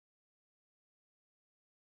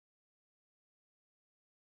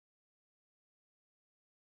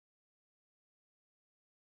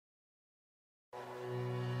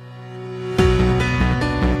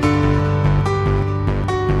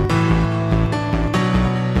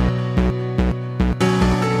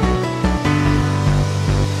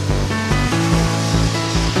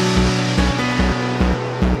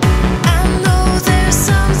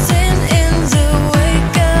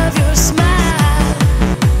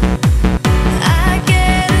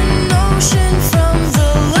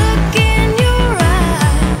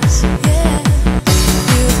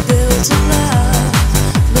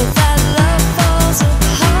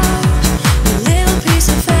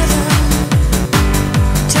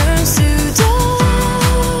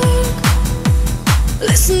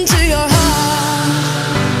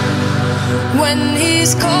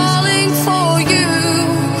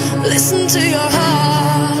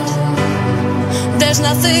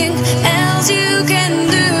nothing else you can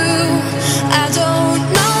do. I don't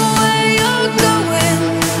know where you're going,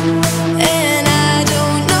 and I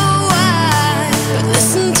don't know why, but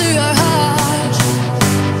listen to your heart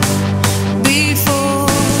before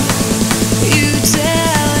you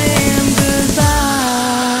tell him goodbye.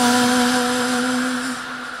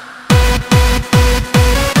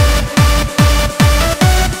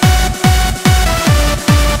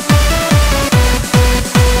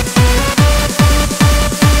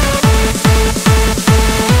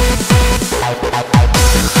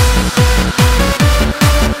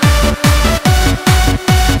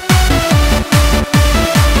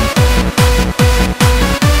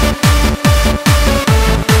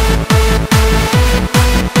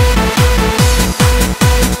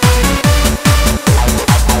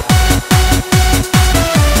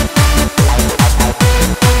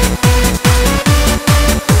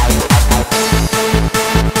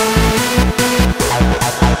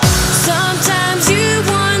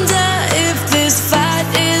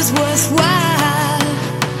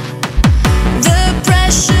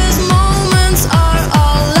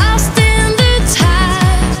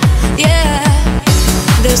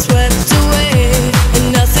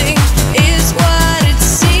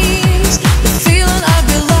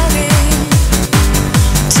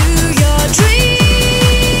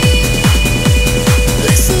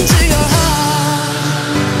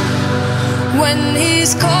 When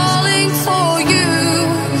he's calling for you,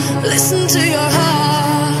 listen to your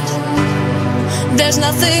heart. There's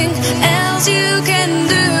nothing else you can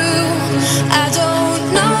do. I don't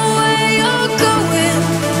know where you're going,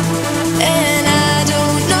 and I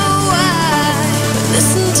don't know why, but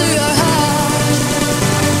listen to your heart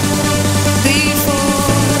before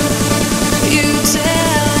you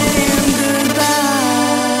tell him goodbye.